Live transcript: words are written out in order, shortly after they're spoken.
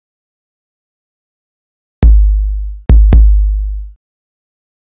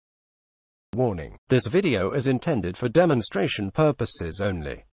warning. This video is intended for demonstration purposes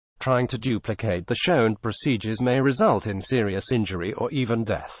only. Trying to duplicate the shown procedures may result in serious injury or even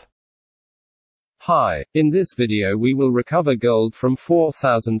death. Hi, in this video we will recover gold from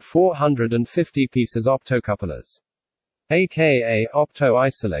 4,450 pieces optocouplers, aka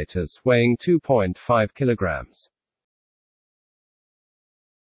opto-isolators, weighing 2.5 kilograms,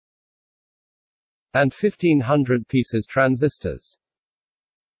 and 1,500 pieces transistors.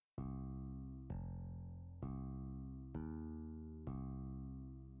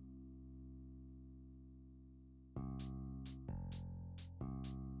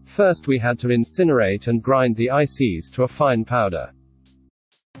 First we had to incinerate and grind the ICs to a fine powder.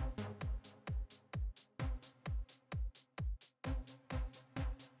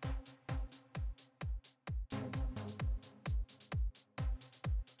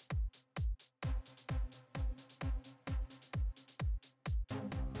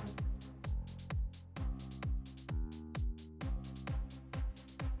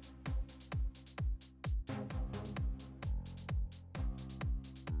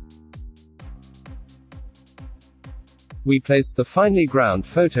 We placed the finely ground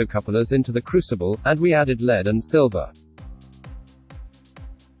photocouplers into the crucible, and we added lead and silver.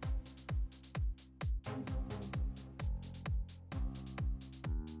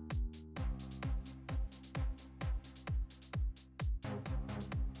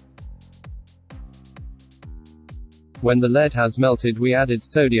 When the lead has melted, we added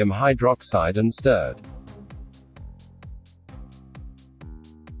sodium hydroxide and stirred.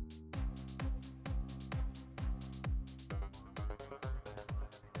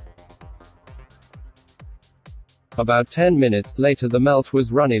 About 10 minutes later the melt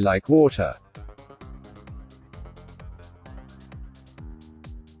was runny like water.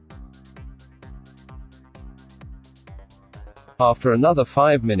 After another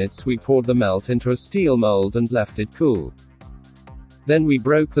 5 minutes we poured the melt into a steel mold and left it cool. Then we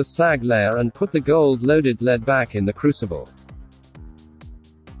broke the slag layer and put the gold-loaded lead back in the crucible.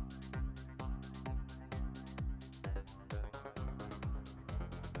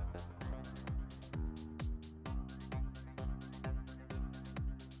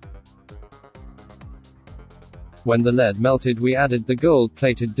 When the lead melted, we added the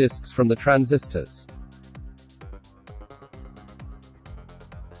gold-plated discs from the transistors.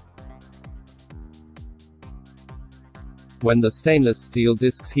 When the stainless steel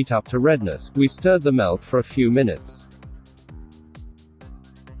discs heat up to redness, we stirred the melt for a few minutes.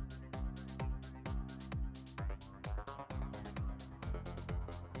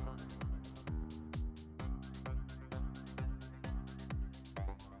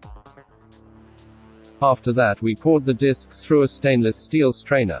 After that we poured the discs through a stainless steel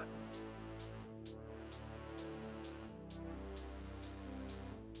strainer.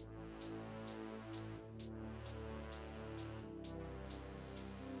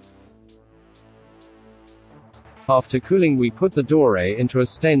 After cooling we put the doré into a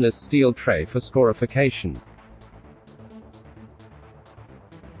stainless steel tray for scorification.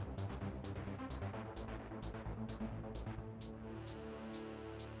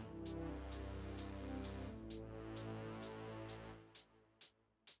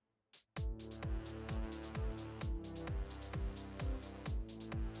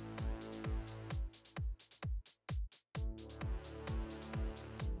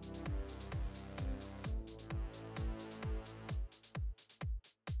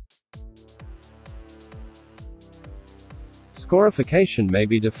 Scorification may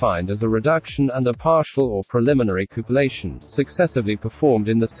be defined as a reduction and a partial or preliminary cupellation, successively performed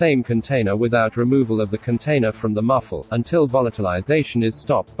in the same container without removal of the container from the muffle, until volatilization is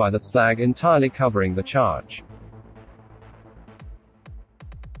stopped by the slag entirely covering the charge.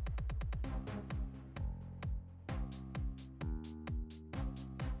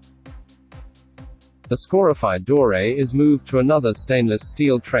 The scorified doré is moved to another stainless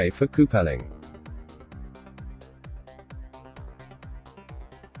steel tray for cupelling.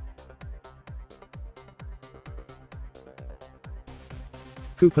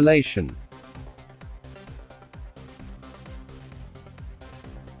 Cupellation.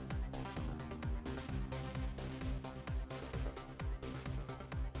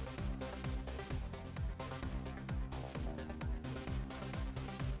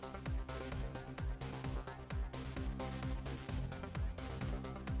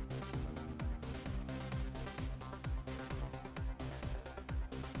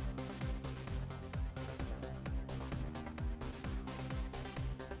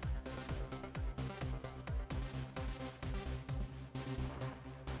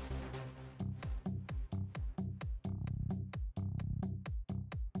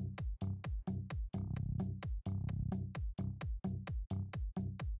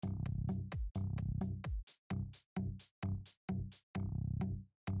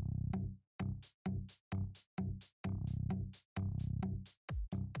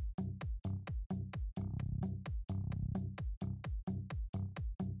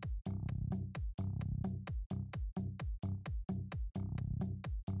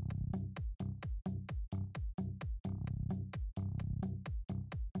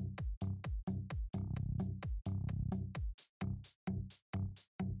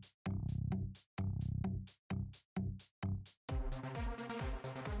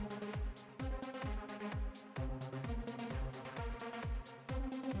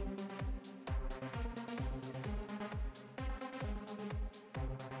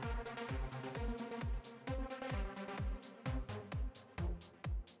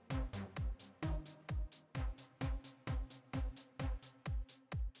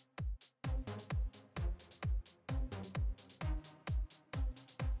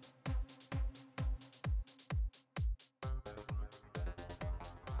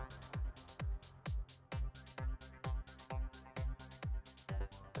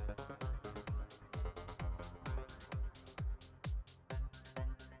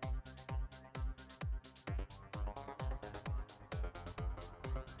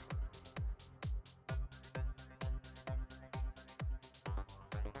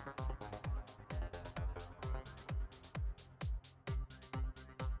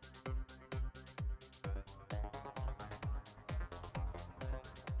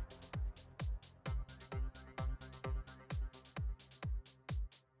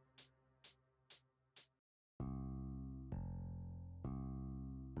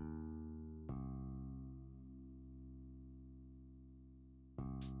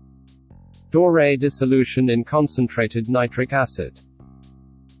 Doré dissolution in concentrated nitric acid.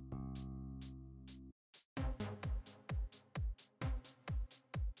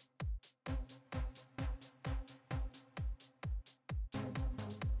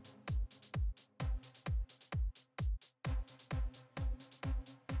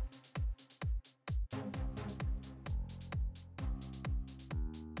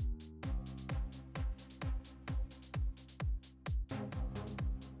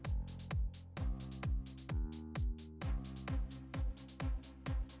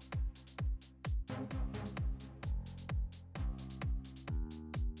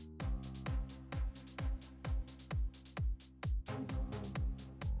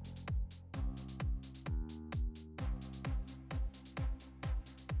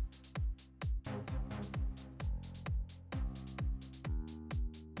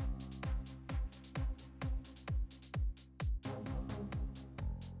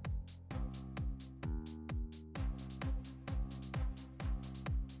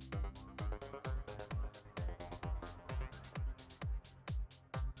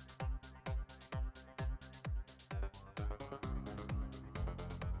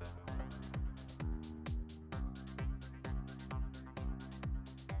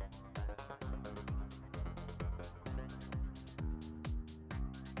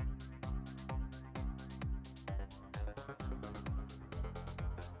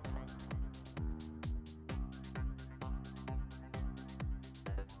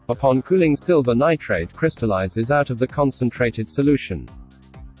 Upon cooling, silver nitrate crystallizes out of the concentrated solution.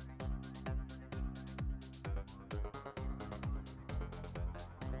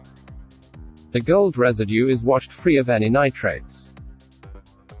 The gold residue is washed free of any nitrates.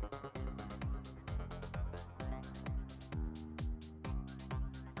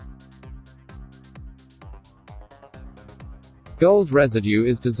 Gold residue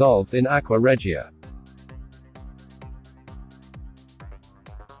is dissolved in aqua regia.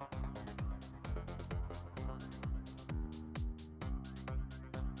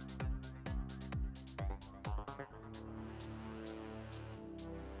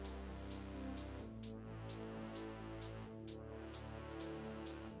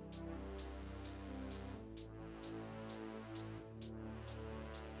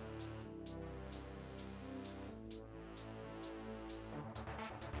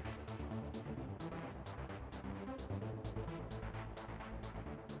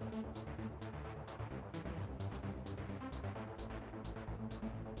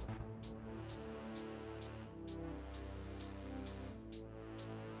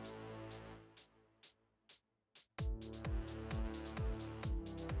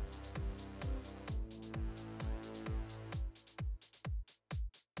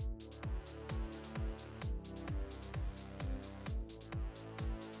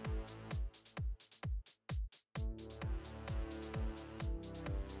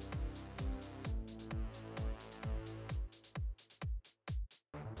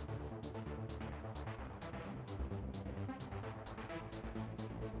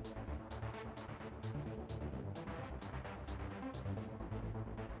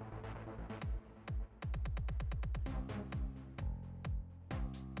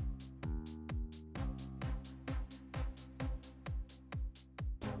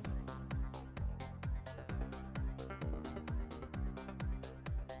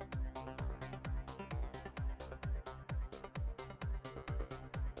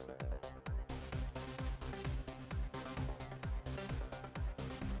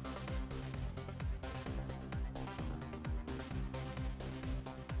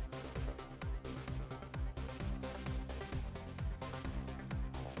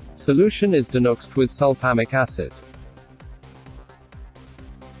 Solution is denuxed with sulfamic acid.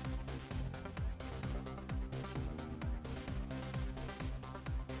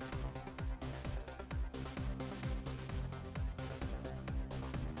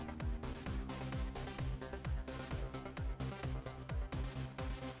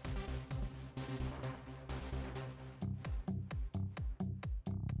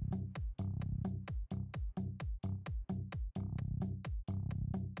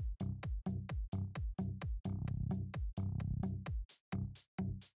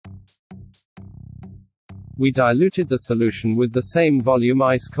 We diluted the solution with the same volume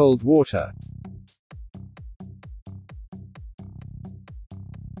ice-cold water.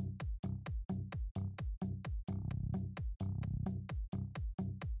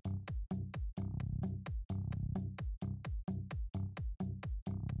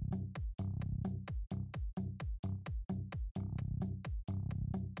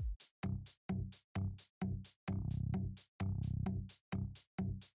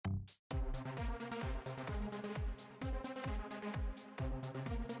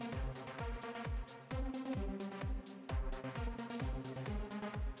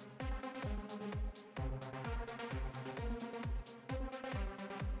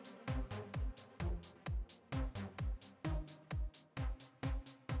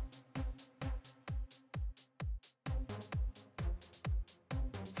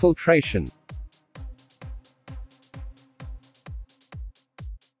 Filtration.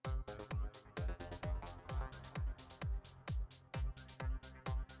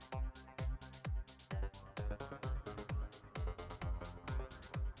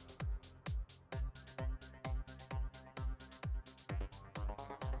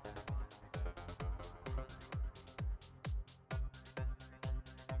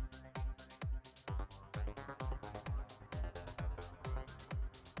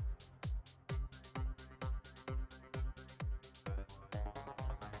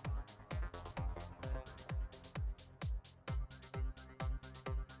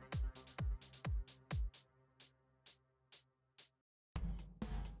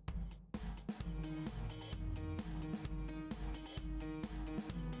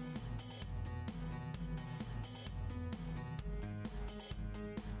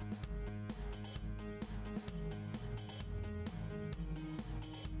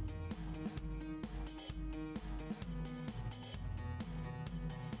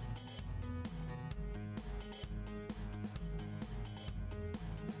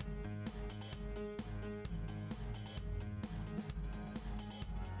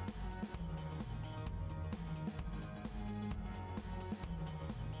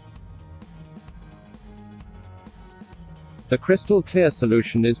 The crystal clear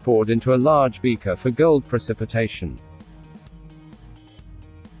solution is poured into a large beaker for gold precipitation.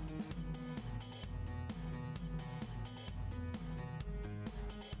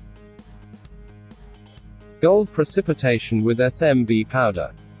 Gold precipitation with SMB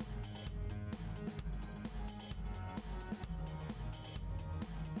powder.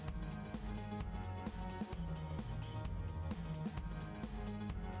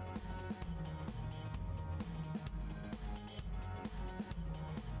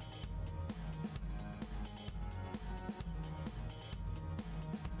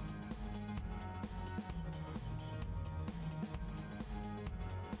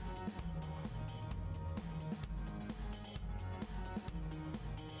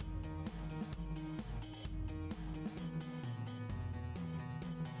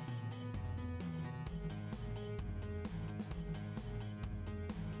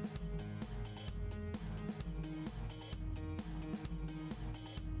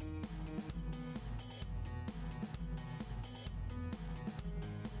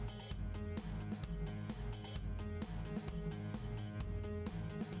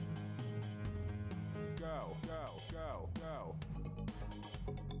 Go.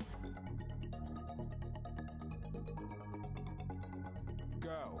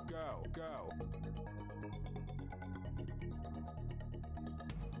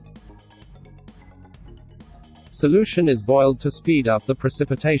 Solution is boiled to speed up the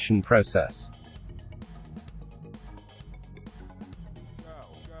precipitation process.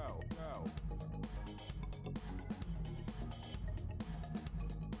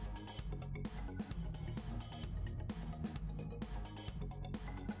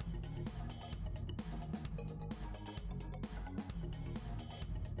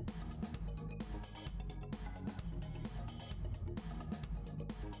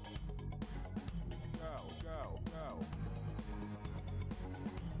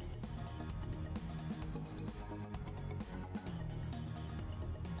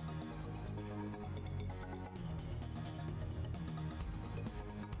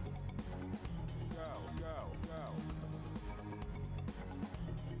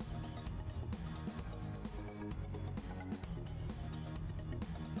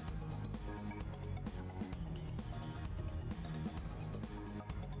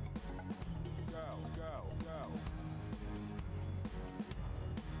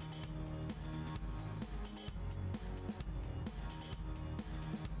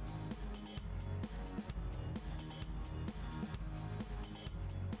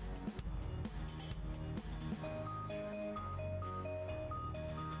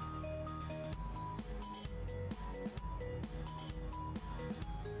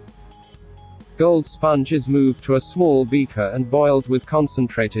 Gold sponge is moved to a small beaker and boiled with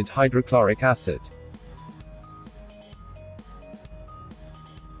concentrated hydrochloric acid.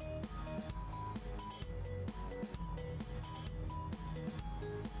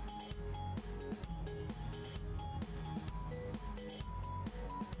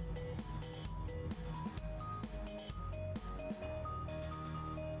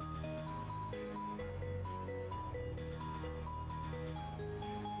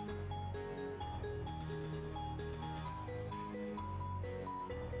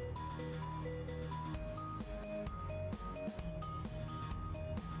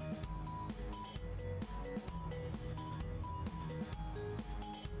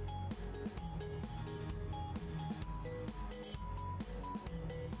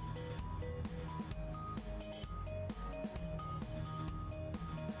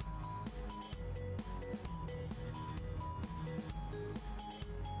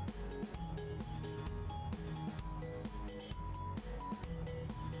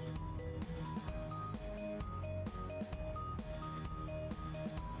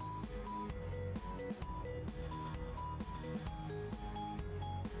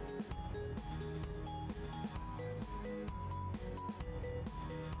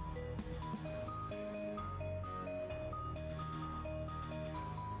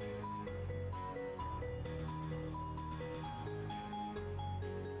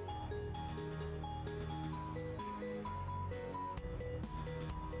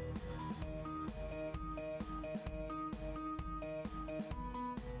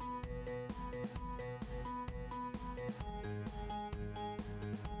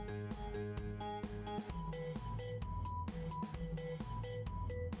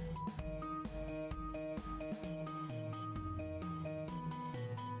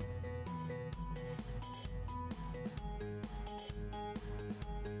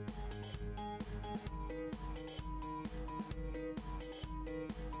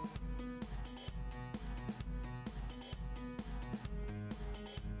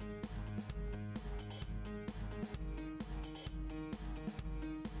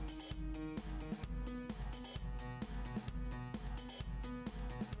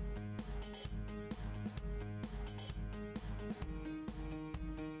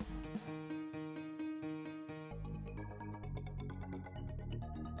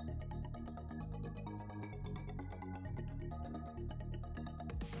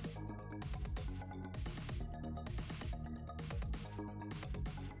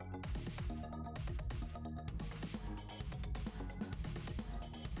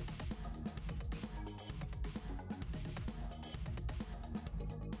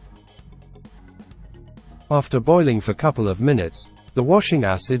 After boiling for a couple of minutes, the washing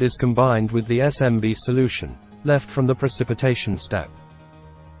acid is combined with the SMB solution, left from the precipitation step.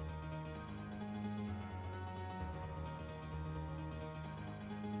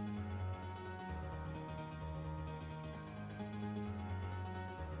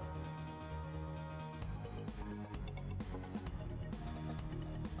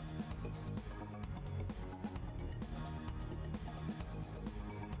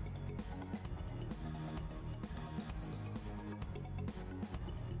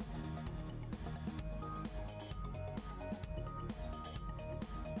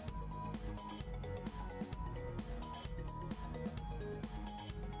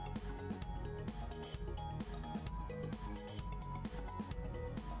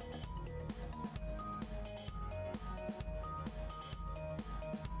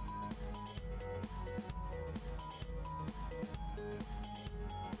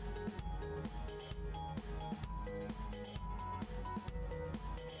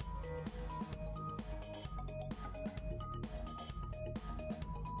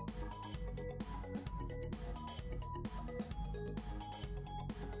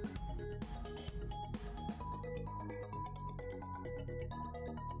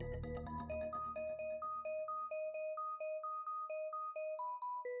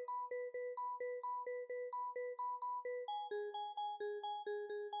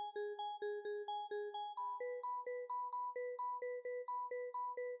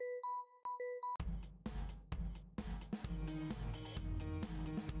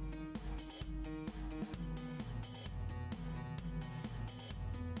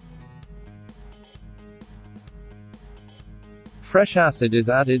 Fresh acid is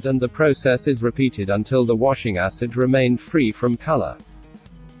added and the process is repeated until the washing acid remained free from color.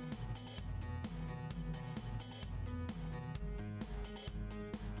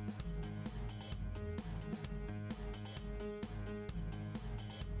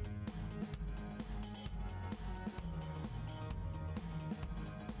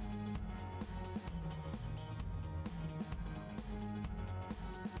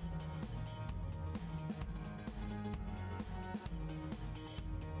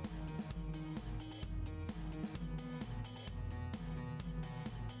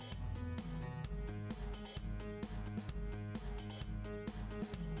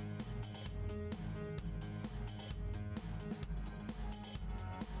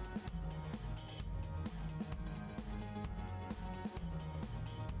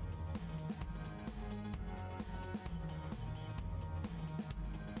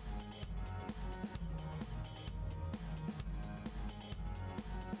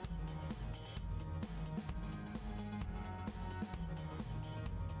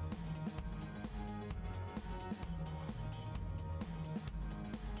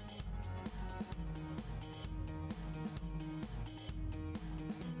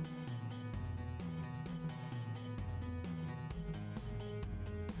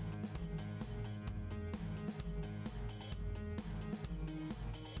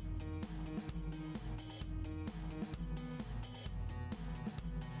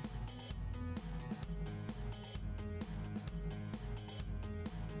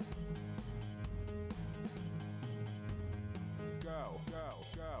 Go.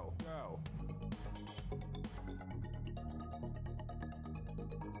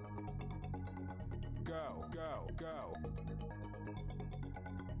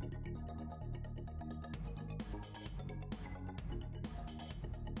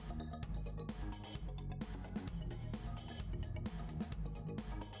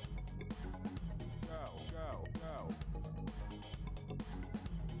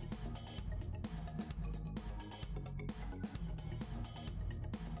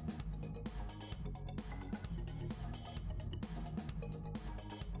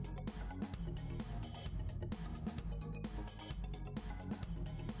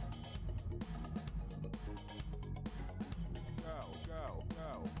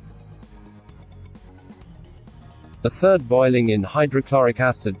 A third boiling in hydrochloric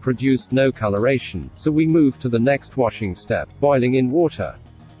acid produced no coloration, so we moved to the next washing step, boiling in water.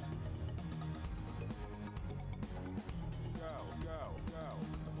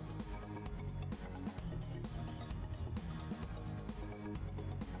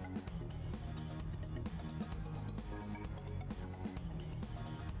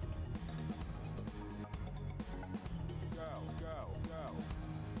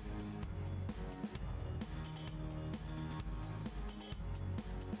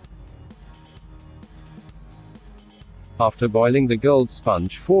 After boiling the gold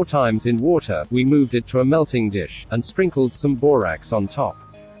sponge 4 times in water, we moved it to a melting dish, and sprinkled some borax on top.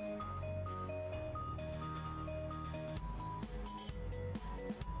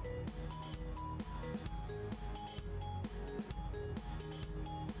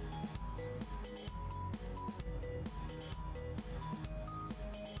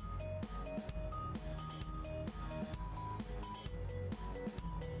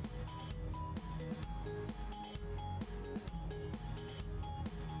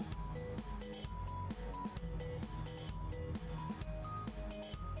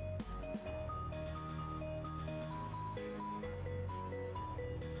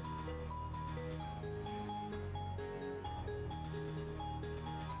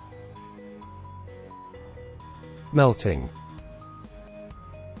 Melting.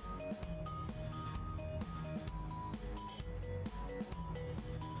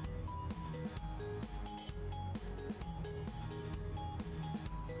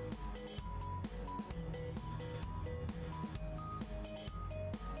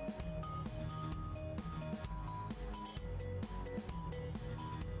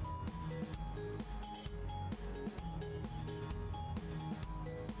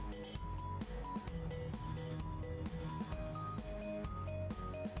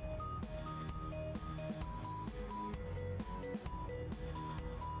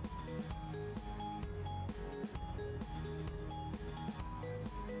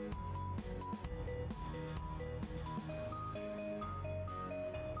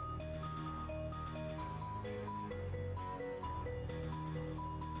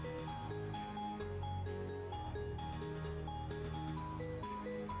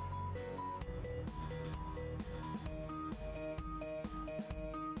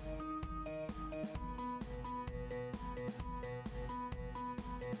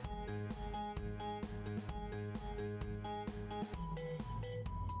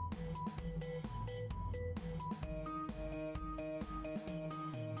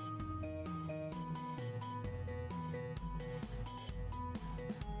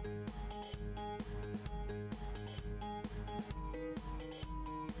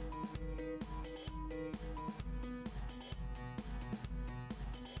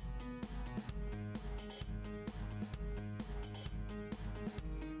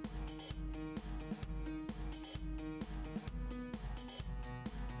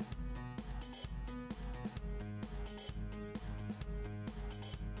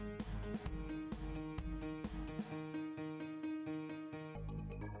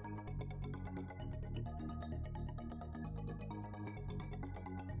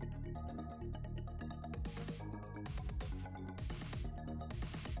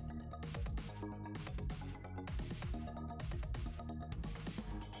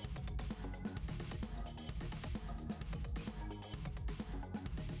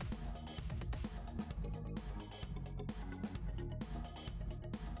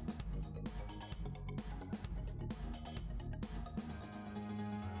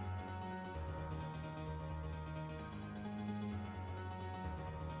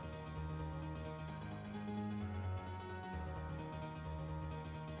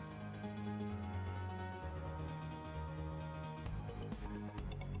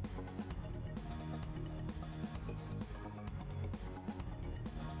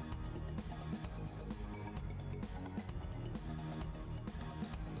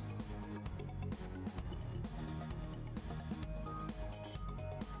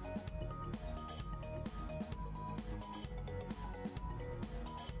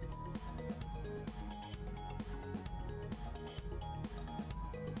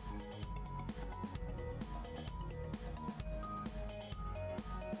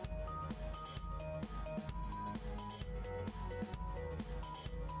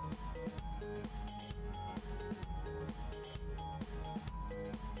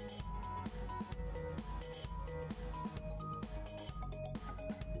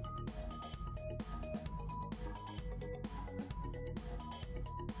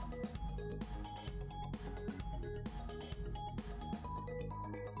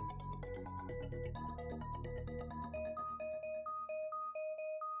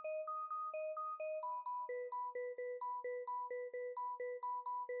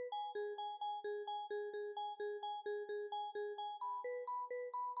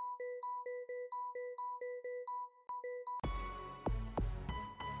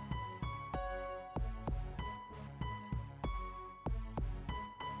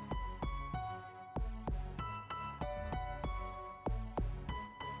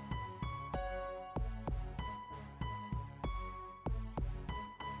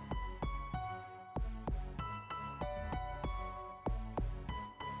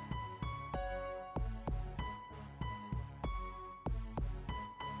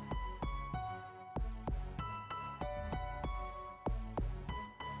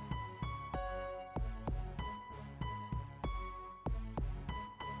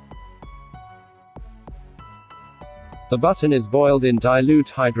 The button is boiled in dilute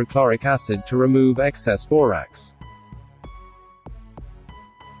hydrochloric acid to remove excess borax.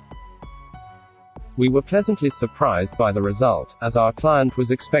 We were pleasantly surprised by the result, as our client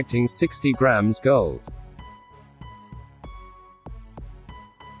was expecting 60 grams gold.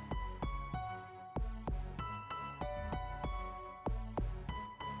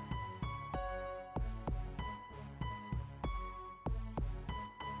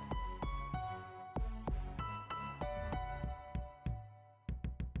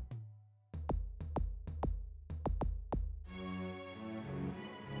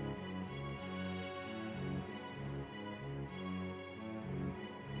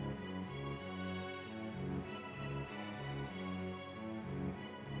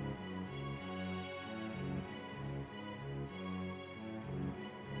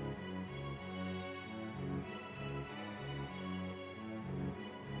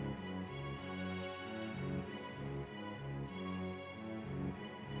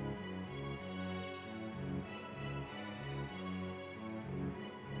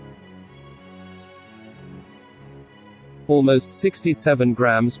 Almost 67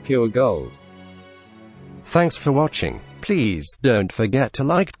 grams pure gold. Thanks for watching. Please don't forget to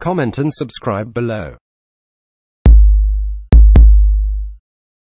like, comment and subscribe below.